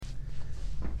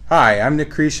Hi, I'm Nick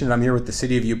Creation, and I'm here with the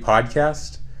City of U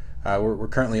podcast. We're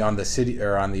currently on the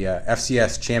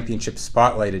FCS Championship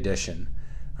Spotlight Edition.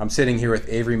 I'm sitting here with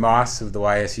Avery Moss of the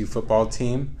YSU football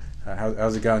team.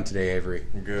 How's it going today, Avery?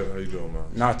 Good. How you doing, man?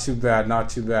 Not too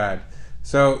bad.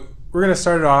 So we're going to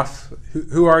start it off.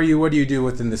 Who are you? What do you do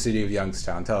within the City of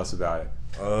Youngstown? Tell us about it.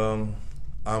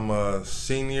 I'm a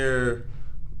senior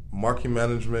marketing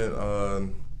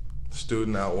management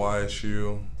student at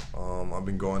YSU. I've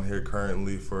been going here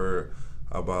currently for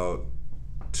about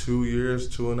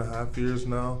 2.5 years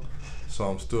now. So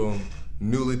I'm still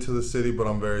newly to the city, but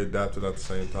I'm very adapted at the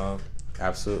same time.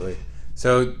 Absolutely.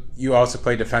 So you also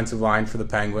play defensive line for the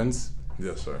Penguins.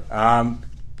 Yes, sir.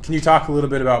 Can you talk a little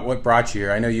bit about what brought you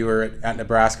here? I know you were at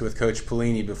Nebraska with Coach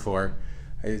Pelini before.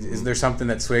 Is there something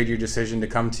that swayed your decision to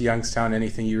come to Youngstown?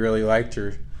 Anything you really liked,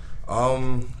 or?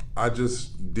 I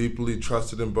just deeply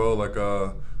trusted in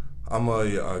Bo. I'm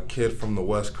a kid from the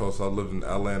West Coast. I lived in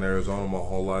LA and Arizona my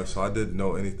whole life, so I didn't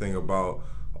know anything about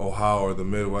Ohio or the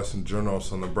Midwest in general.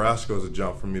 So Nebraska was a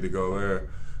jump for me to go there.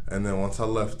 And then once I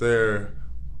left there,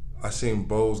 I seen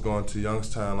Bo was going to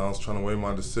Youngstown. I was trying to weigh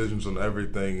my decisions on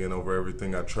everything, and over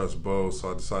everything, I trust Bo,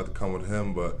 so I decided to come with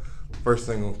him. But first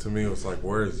thing to me was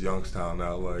where is Youngstown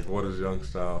now? What is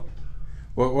Youngstown?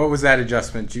 What was that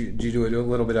adjustment? Did you do a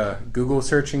little bit of Google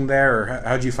searching there, or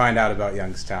how did you find out about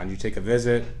Youngstown? Did you take a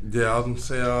visit? Yeah, I was going to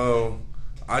say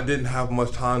I didn't have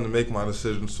much time to make my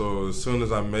decision, so as soon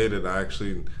as I made it, I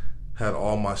actually had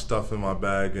all my stuff in my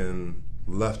bag and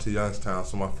left to Youngstown.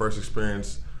 So my first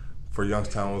experience for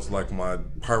Youngstown was my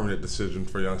permanent decision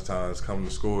for Youngstown is coming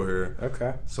to school here.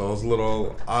 Okay. So it was a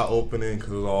little eye-opening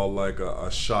because it was all a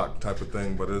shock type of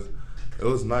thing, but it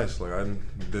was nice. I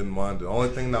didn't mind it. The only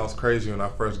thing that was crazy when I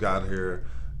first got here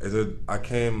is I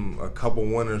came a couple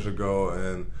winters ago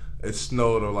and it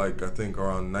snowed I think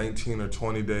around 19 or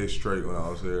 20 days straight when I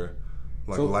was here.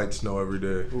 So, light snow every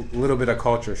day. A little bit of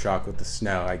culture shock with the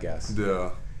snow, I guess. Yeah,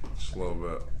 just a little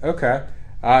bit. Okay.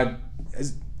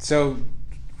 So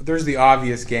there's the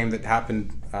obvious game that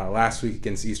happened last week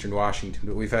against Eastern Washington,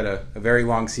 but we've had a very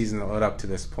long season that led up to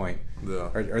this point.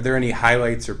 Yeah. Are there any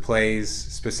highlights or plays,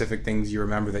 specific things you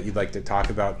remember that you'd like to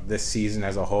talk about this season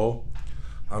as a whole?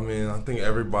 I mean, I think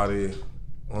everybody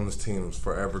on this team is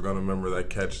forever going to remember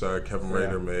that catch that Kevin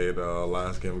Rader made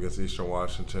last game against Eastern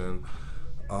Washington.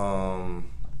 I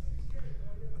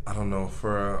don't know.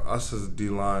 For us as a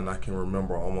D-line, I can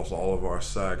remember almost all of our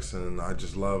sacks, and I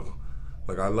just love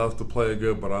I love to play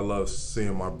good, but I love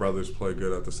seeing my brothers play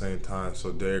good at the same time.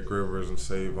 So Derek Rivers and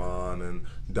Savon and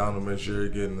Donald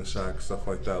Majiri getting the sack, stuff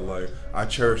like that. I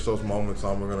cherish those moments.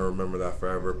 I'm going to remember that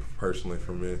forever, personally,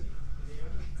 for me.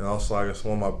 And also, I guess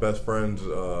one of my best friends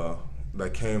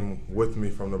that came with me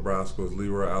from Nebraska was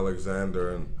Leroy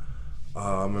Alexander. And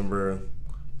I remember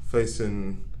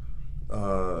facing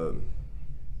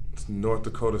North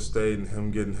Dakota State and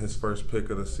him getting his first pick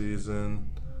of the season,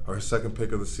 or his second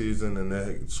pick of the season, and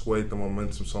they swayed the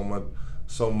momentum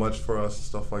so much for us and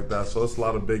stuff like that. So it's a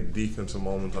lot of big defensive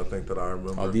moments I think that I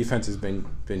remember. Defense has been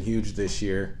huge this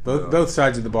year. Both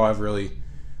sides of the ball have really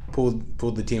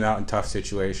pulled the team out in tough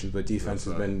situations, but defense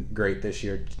has been great this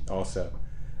year also.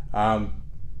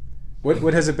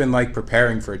 What has it been like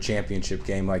preparing for a championship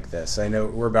game like this? I know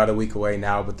we're about a week away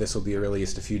now, but this will be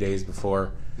released a few days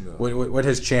before. Yeah. What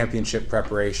has championship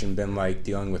preparation been like,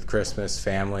 dealing with Christmas,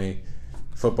 family,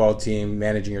 football team,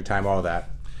 managing your time, all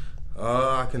that?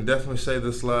 I can definitely say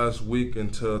this last week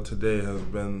until today has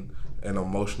been an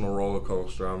emotional roller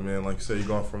coaster. I mean, like you say, you're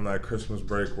going from that Christmas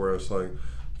break where it's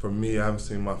for me, I haven't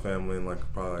seen my family in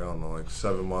probably, I don't know,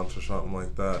 7 months or something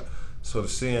like that. So to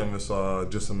see them, it's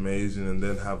just amazing, and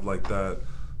then have that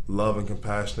love and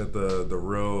compassion, the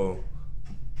real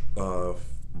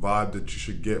vibe that you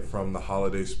should get from the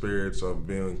holiday spirits of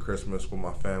being in Christmas with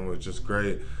my family is just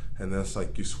great. And then it's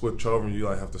you switch over and you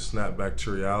have to snap back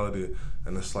to reality,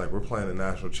 and it's we're playing a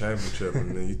national championship,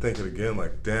 and then you think it again,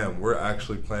 damn, we're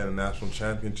actually playing a national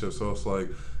championship. So it's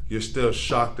you're still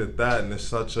shocked at that, and it's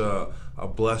such a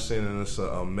blessing, and it's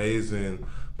amazing,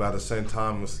 but at the same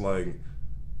time it's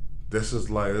this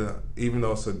is even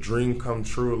though it's a dream come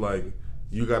true,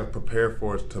 you got to prepare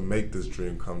for it to make this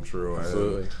dream come true.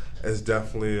 Absolutely. And it's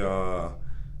definitely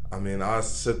I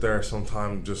sit there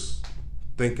sometimes just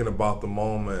thinking about the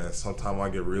moment, and sometimes I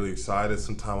get really excited,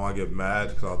 sometimes I get mad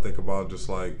because I'll think about just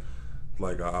a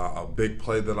big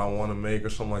play that I want to make or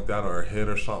something like that, or a hit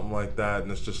or something like that,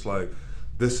 and it's just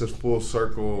this is full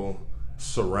circle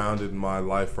surrounded my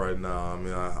life right now. I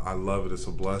mean, I love it. It's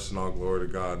a blessing. All glory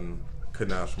to God, and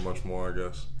couldn't ask for much more, I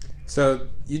guess. So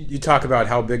you talk about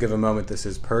how big of a moment this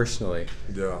is personally.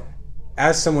 Yeah.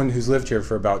 As someone who's lived here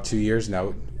for about 2 years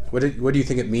now, What do you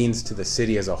think it means to the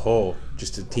city as a whole,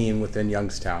 just a team within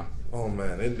Youngstown? Oh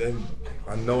man,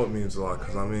 I know it means a lot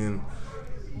because I mean,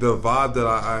 the vibe that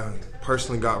I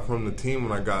personally got from the team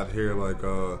when I got here, like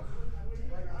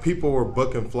people were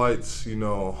booking flights,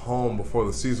 home before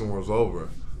the season was over.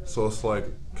 So it's like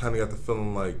kind of got the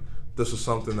feeling like this was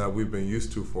something that we've been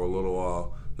used to for a little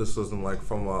while. This wasn't like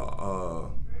from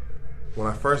when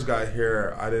I first got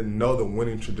here, I didn't know the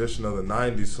winning tradition of the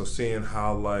 90s. So seeing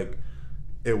how like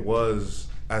it was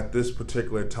at this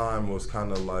particular time was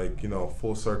kind of like,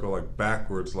 full circle, like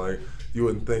backwards. Like you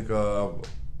wouldn't think of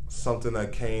something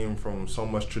that came from so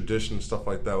much tradition and stuff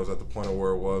like that was at the point of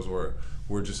where it was, where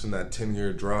we're just in that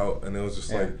 10-year drought. And it was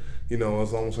just like, it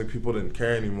was almost like people didn't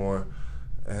care anymore.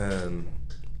 And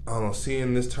I don't know,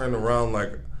 seeing this turn around,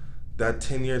 like that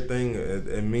 10-year thing,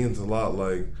 it means a lot.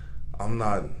 Like I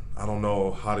don't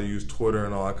know how to use Twitter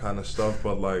and all that kind of stuff,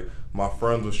 but like my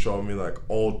friends were showing me like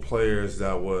old players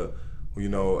that would,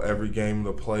 every game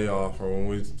of the playoff or when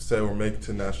we say we're making to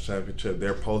the national championship,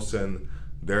 they're posting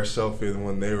their selfie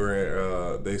when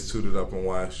they suited up in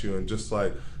YSU, and just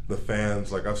like the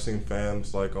fans, like I've seen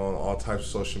fans like on all types of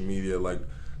social media like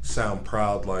sound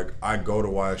proud, like I go to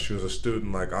YSU as a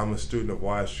student, like I'm a student of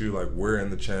YSU, like we're in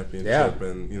the championship.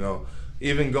 And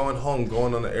even going home,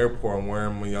 going on the airport, I'm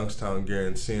wearing my Youngstown gear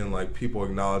and seeing like people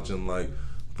acknowledging like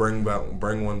bring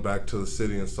one back to the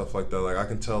city and stuff like that. Like I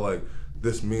can tell like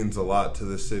this means a lot to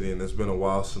this city, and it's been a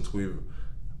while since we've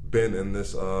been in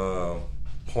this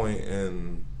point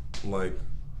in like,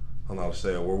 I don't know how to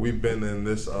say it, where we've been in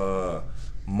this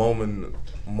moment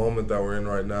that we're in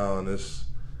right now, and it's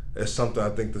something I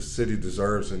think the city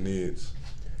deserves and needs.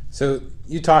 So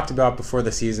you talked about before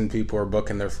the season, people were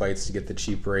booking their flights to get the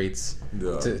cheap rates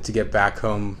to get back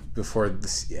home before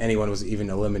anyone was even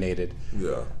eliminated.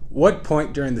 Yeah. What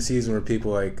point during the season were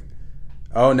people like,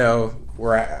 oh no,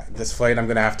 we're at this flight, I'm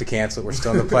going to have to cancel it, we're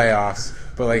still in the playoffs?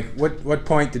 But like, what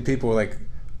point did people like,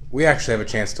 we actually have a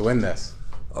chance to win this?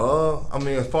 I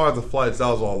mean, as far as the flights, that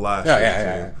was all last year.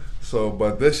 Yeah. So,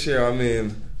 but this year, I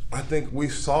mean, I think we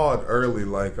saw it early.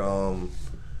 Like,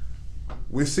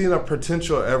 we've seen a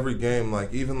potential every game.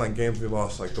 Like, even like games we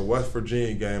lost, like the West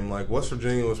Virginia game. Like, West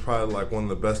Virginia was probably like one of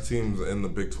the best teams in the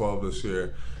Big 12 this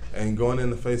year. And going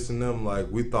into facing them,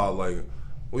 like, we thought like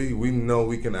we know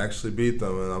we can actually beat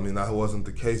them. And I mean, that wasn't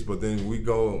the case. But then we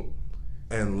go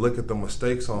and look at the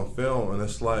mistakes on film, and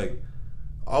it's like,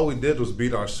 all we did was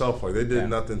beat ourselves. Like, they did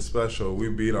nothing special. We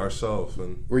beat ourselves.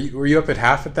 And were you up at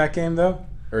half at that game though,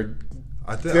 or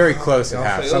I think very close at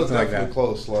half, something like that?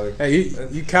 Close, like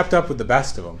you kept up with the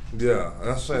best of them. Yeah, and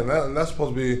that's saying that, and that's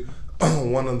supposed to be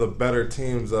one of the better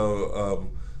teams of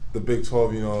the Big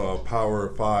 12. A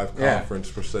Power 5 conference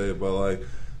per se, but like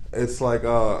it's like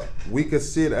we could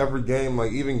see it every game.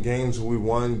 Like even games we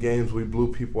won, games we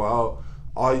blew people out.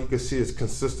 All you can see is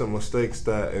consistent mistakes.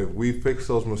 That if we fix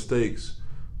those mistakes,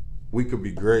 we could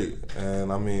be great.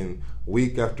 And I mean,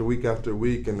 week after week after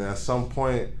week, and at some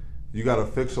point, you got to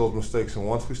fix those mistakes. And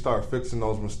once we start fixing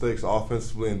those mistakes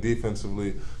offensively and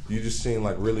defensively, you just seen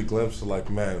like really glimpses of like,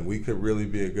 man, we could really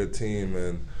be a good team.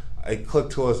 And it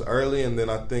clicked to us early, and then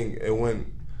I think it went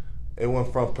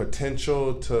from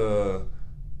potential to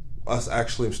us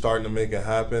actually starting to make it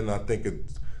happen. I think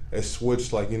it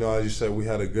switched, like, as you said, we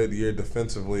had a good year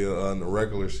defensively in the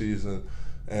regular season,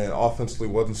 and offensively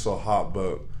wasn't so hot,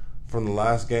 but from the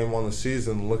last game on the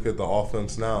season, look at the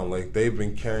offense now. Like, they've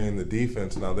been carrying the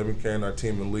defense now. They've been carrying our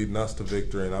team and leading us to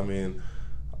victory. And I mean,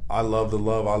 I love the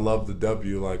love. I love the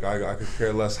W. Like, I could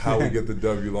care less how we get the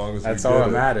W, long as that's we get it. That's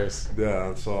all that matters.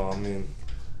 Yeah. So I mean,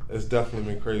 it's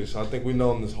definitely been crazy. So I think we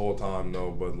know them this whole time,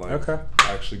 though. But like,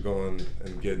 actually going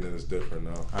and getting it is different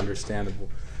now. Understandable.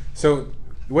 So,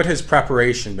 what has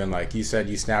preparation been like? You said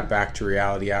you snapped back to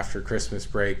reality after Christmas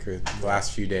break or the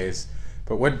last few days.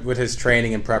 But what has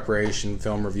training and preparation,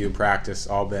 film review, practice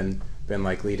all been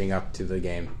like leading up to the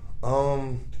game? I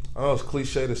know it's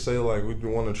cliche to say like we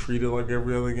want to treat it like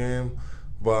every other game,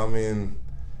 but I mean,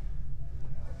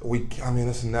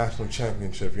 it's a national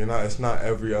championship. It's not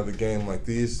every other game. Like,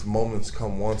 these moments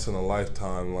come once in a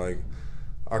lifetime. Like,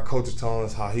 our coach is telling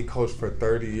us how he coached for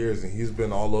 30 years and he's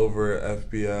been all over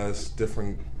FBS,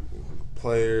 different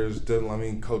players.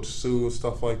 Coach Sue,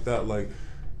 stuff like that. Like.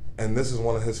 And this is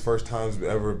one of his first times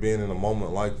ever being in a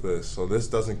moment like this. So this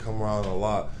doesn't come around a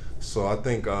lot. So I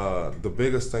think the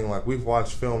biggest thing, like, we've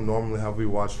watched film, normally how we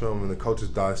watch film, and the coaches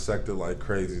dissect it like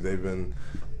crazy. They've been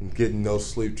getting no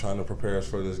sleep trying to prepare us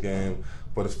for this game.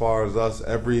 But as far as us,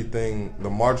 everything, the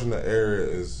margin of error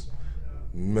is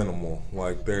minimal.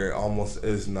 Like, there almost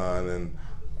is none. And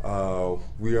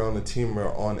we are on the team,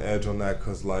 we're on edge on that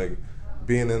because, like,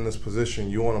 being in this position,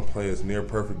 you want to play as near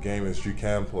perfect game as you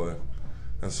can play.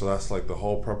 And so that's like the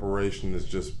whole preparation has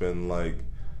just been like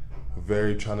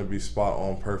very trying to be spot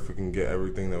on perfect and get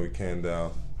everything that we can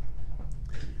down.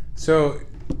 So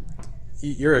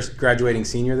you're a graduating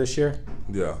senior this year?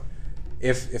 Yeah.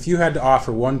 If you had to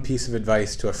offer one piece of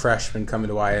advice to a freshman coming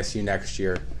to ISU next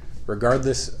year,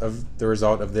 regardless of the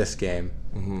result of this game,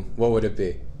 what would it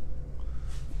be?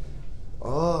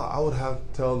 I would have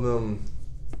to tell them.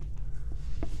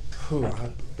 I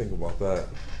have to think about that.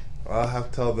 I have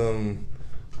to tell them,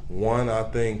 one, I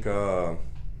think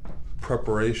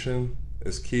preparation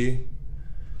is key,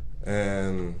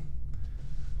 and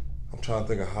I'm trying to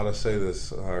think of how to say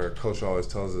this. Our coach always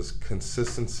tells us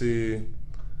consistency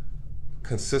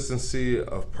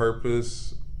of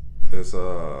purpose is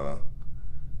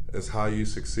how you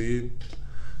succeed.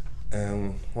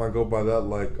 And when I go by that,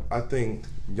 like, I think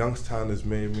Youngstown has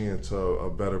made me into a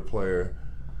better player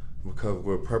because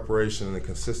with preparation and the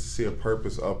consistency of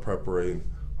purpose of preparing.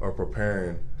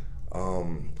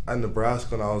 At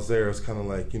Nebraska, when I was there, it's kind of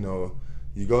like,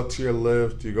 you go to your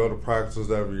lift, you go to practice,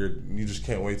 whatever, you just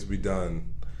can't wait to be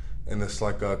done. And it's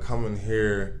like coming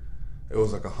here, it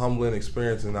was like a humbling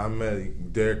experience. And I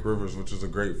met Derek Rivers, which is a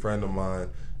great friend of mine,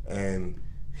 and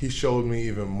he showed me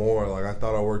even more. Like, I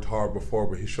thought I worked hard before,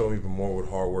 but he showed me even more what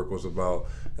hard work was about.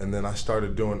 And then I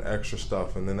started doing extra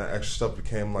stuff, and then that extra stuff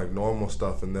became like normal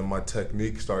stuff, and then my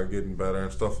technique started getting better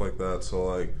and stuff like that. So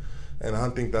like, and I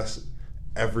think that's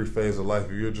every phase of life.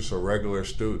 If you're just a regular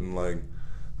student, like,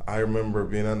 I remember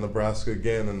being at Nebraska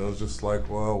again, and it was just like,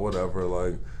 well, whatever,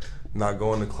 like, not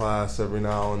going to class every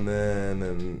now and then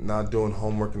and not doing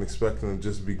homework and expecting to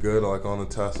just be good like on the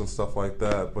test and stuff like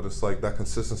that. But it's like that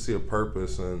consistency of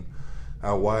purpose. And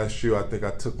at YSU, I think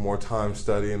I took more time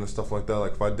studying and stuff like that.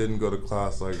 Like, if I didn't go to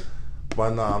class, like, by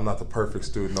now I'm not the perfect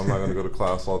student. I'm not going to go to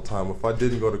class all the time. If I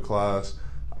didn't go to class,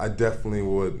 I definitely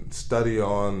would study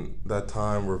on that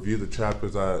time, review the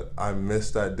chapters that I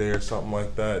missed that day or something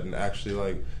like that, and actually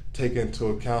like take into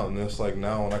account. And it's like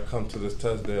now when I come to this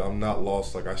test day, I'm not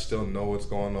lost. Like, I still know what's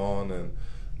going on, and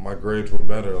my grades were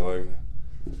better. Like,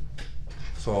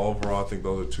 so overall, I think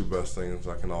those are two best things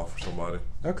I can offer somebody.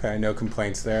 Okay, no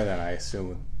complaints there then, I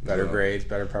assume. Better grades,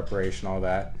 better preparation, all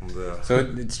that. Yeah.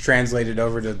 So it's translated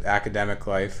over to academic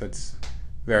life. It's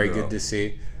very good to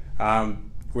see.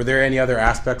 Were there any other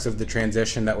aspects of the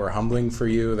transition that were humbling for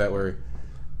you, that were,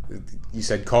 you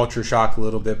said culture shock a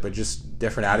little bit, but just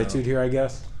different attitude here, I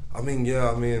guess? I mean,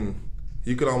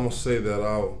 you could almost say that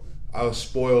I was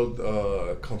spoiled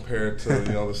compared to,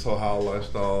 this Ohio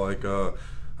lifestyle. Like,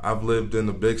 I've lived in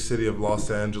the big city of Los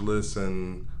Angeles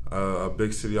and a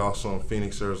big city also in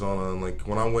Phoenix, Arizona. And like,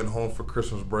 when I went home for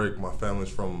Christmas break, my family's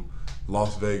from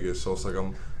Las Vegas. So it's like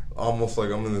I'm almost like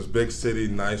I'm in this big city,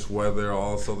 nice weather,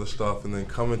 all this other stuff. And then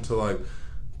coming to like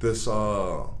this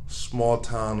small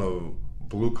town of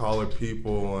blue collar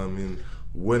people. I mean,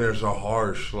 winters are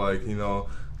harsh. Like,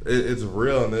 it's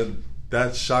real. And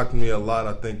that shocked me a lot,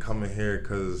 I think, coming here,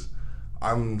 because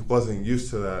I wasn't used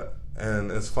to that.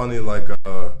 And it's funny, like,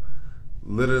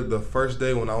 literally the first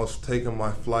day when I was taking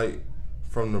my flight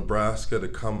from Nebraska to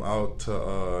come out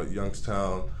to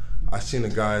Youngstown, I seen a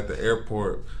guy at the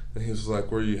airport, and he was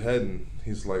like, "Where are you heading?"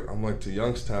 He's like, "I'm like to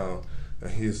Youngstown,"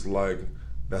 and he's like,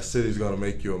 "That city's gonna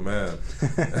make you a man."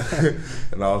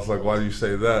 And I was like, "Why do you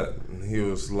say that?" And he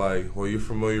was like, "Well, you're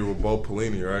familiar with Bo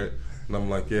Pelini, right?" And I'm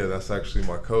like, "Yeah, that's actually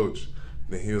my coach."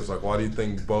 And he was like, "Why do you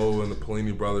think Bo and the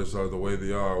Pelini brothers are the way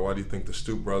they are? Why do you think the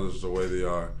Stoop brothers are the way they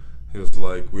are?" He was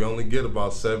like, "We only get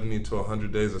about 70 to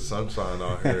 100 days of sunshine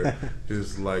out here." He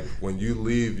was like, "When you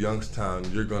leave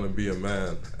Youngstown, you're going to be a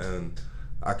man." And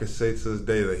I could say to this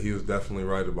day that he was definitely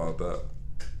right about that.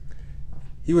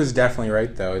 He was definitely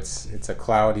right, though. It's a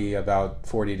cloudy, about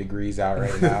 40 degrees out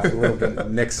right now. A little bit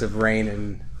mix of rain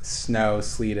and snow,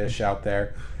 sleetish out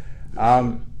there.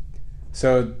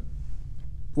 So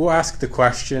we'll ask the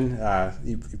question.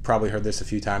 You've probably heard this a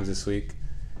few times this week.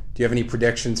 Do you have any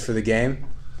predictions for the game?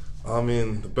 I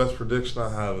mean, the best prediction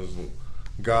I have is,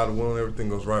 God willing, everything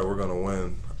goes right, we're going to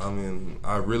win. I mean,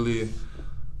 I really,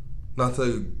 not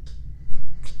to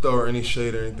throw any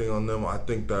shade or anything on them, I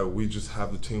think that we just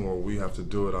have the team where we have to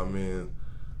do it. I mean,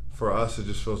 for us, it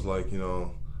just feels like,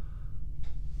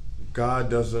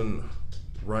 God doesn't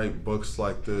write books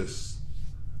like this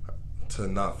to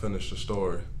not finish the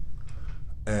story.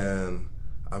 And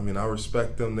I mean, I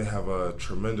respect them. They have a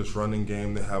tremendous running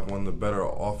game. They have one of the better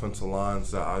offensive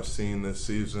lines that I've seen this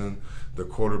season. The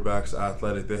quarterback's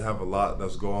athletic. They have a lot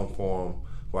that's going for them.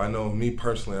 But I know me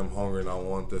personally, I'm hungry and I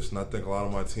want this. And I think a lot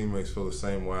of my teammates feel the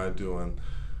same way I do. And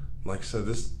like I said,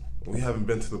 we haven't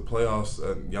been to the playoffs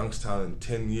at Youngstown in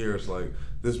 10 years. Like,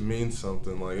 this means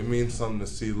something. Like, it means something to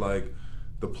see, like,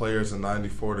 the players in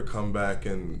 '94 to come back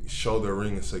and show their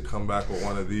ring and say, come back with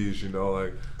one of these,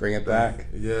 like. Bring it back.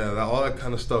 Yeah, all that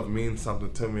kind of stuff means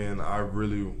something to me, and I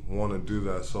really want to do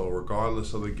that. So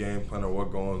regardless of the game plan or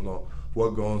what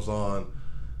goes on,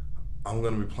 I'm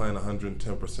going to be playing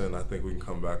 110%. I think we can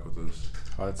come back with this.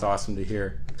 Oh, that's awesome to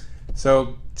hear.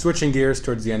 So switching gears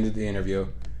towards the end of the interview,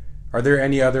 are there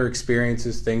any other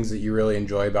experiences, things that you really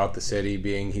enjoy about the city,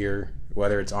 being here,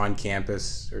 whether it's on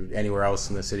campus or anywhere else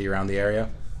in the city around the area?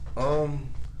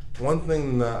 One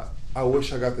thing that I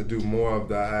wish I got to do more of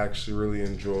that I actually really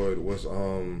enjoyed was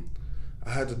I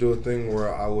had to do a thing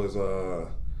where I was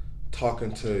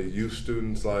talking to youth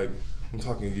students. Like, I'm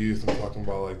talking youth, I'm talking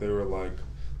about like they were like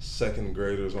second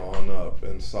graders on up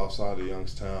in the south side of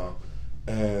Youngstown.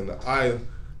 And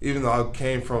even though I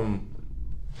came from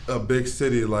a big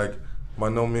city, like, by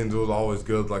no means it was always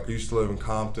good. Like, I used to live in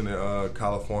Compton,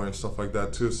 California, and stuff like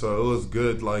that too. So it was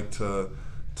good, like, to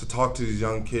talk to these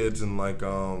young kids and like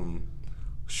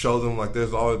show them like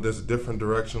there's a different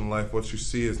direction in life. What you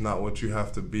see is not what you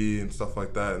have to be and stuff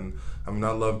like that. And I mean,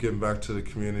 I love giving back to the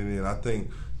community, and I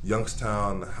think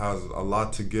Youngstown has a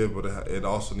lot to give, but it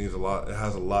also needs a lot. It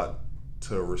has a lot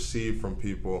to receive from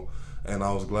people, and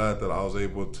I was glad that I was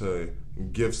able to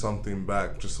give something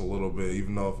back just a little bit,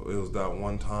 even though it was that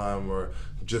one time or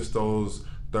just those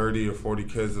 30 or 40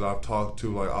 kids that I've talked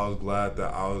to. Like, I was glad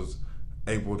that I was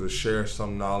able to share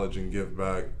some knowledge and give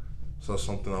back. So that's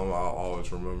something I'll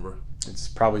always remember. It's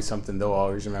probably something they'll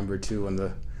always remember too, when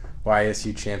the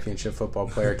YSU championship football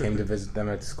player came to visit them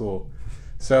at school.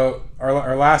 So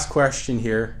our last question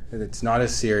here, it's not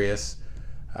as serious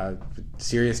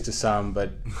to some,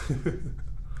 but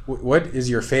what is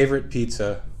your favorite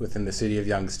pizza within the city of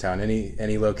Youngstown?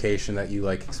 Any location that you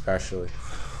like especially?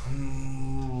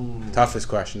 Toughest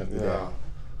question of the day.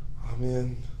 I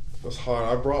mean, that's hard.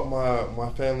 I brought my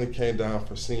family came down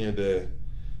for senior day,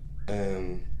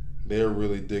 and they were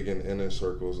really digging Inner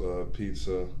Circle's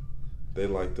pizza. They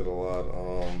liked it a lot.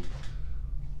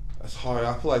 It's hard.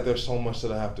 I feel like there's so much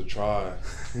that I have to try.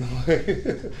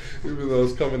 Even though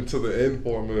it's coming to the end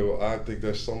for me, I think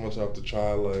there's so much I have to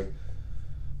try. Like,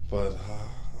 but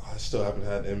I still haven't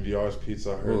had MVR's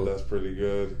pizza. I heard that's pretty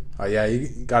good. Oh yeah, you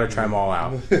got to try them all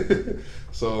out.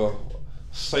 So,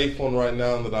 safe one right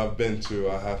now that I've been to,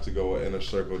 I have to go with Inner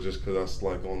Circle just because that's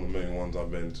like one of the main ones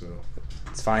I've been to.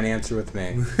 It's a fine answer with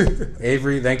me.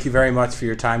 Avery, thank you very much for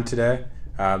your time today.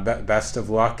 Best of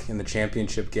luck in the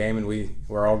championship game, and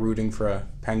we're all rooting for a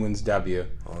Penguins W.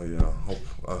 Oh yeah,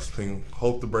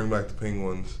 hope to bring back the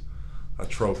Penguins a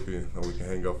trophy that we can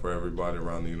hang up for everybody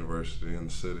around the university and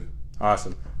the city.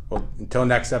 Awesome. Well, until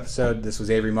next episode, this was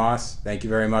Avery Moss. Thank you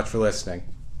very much for listening.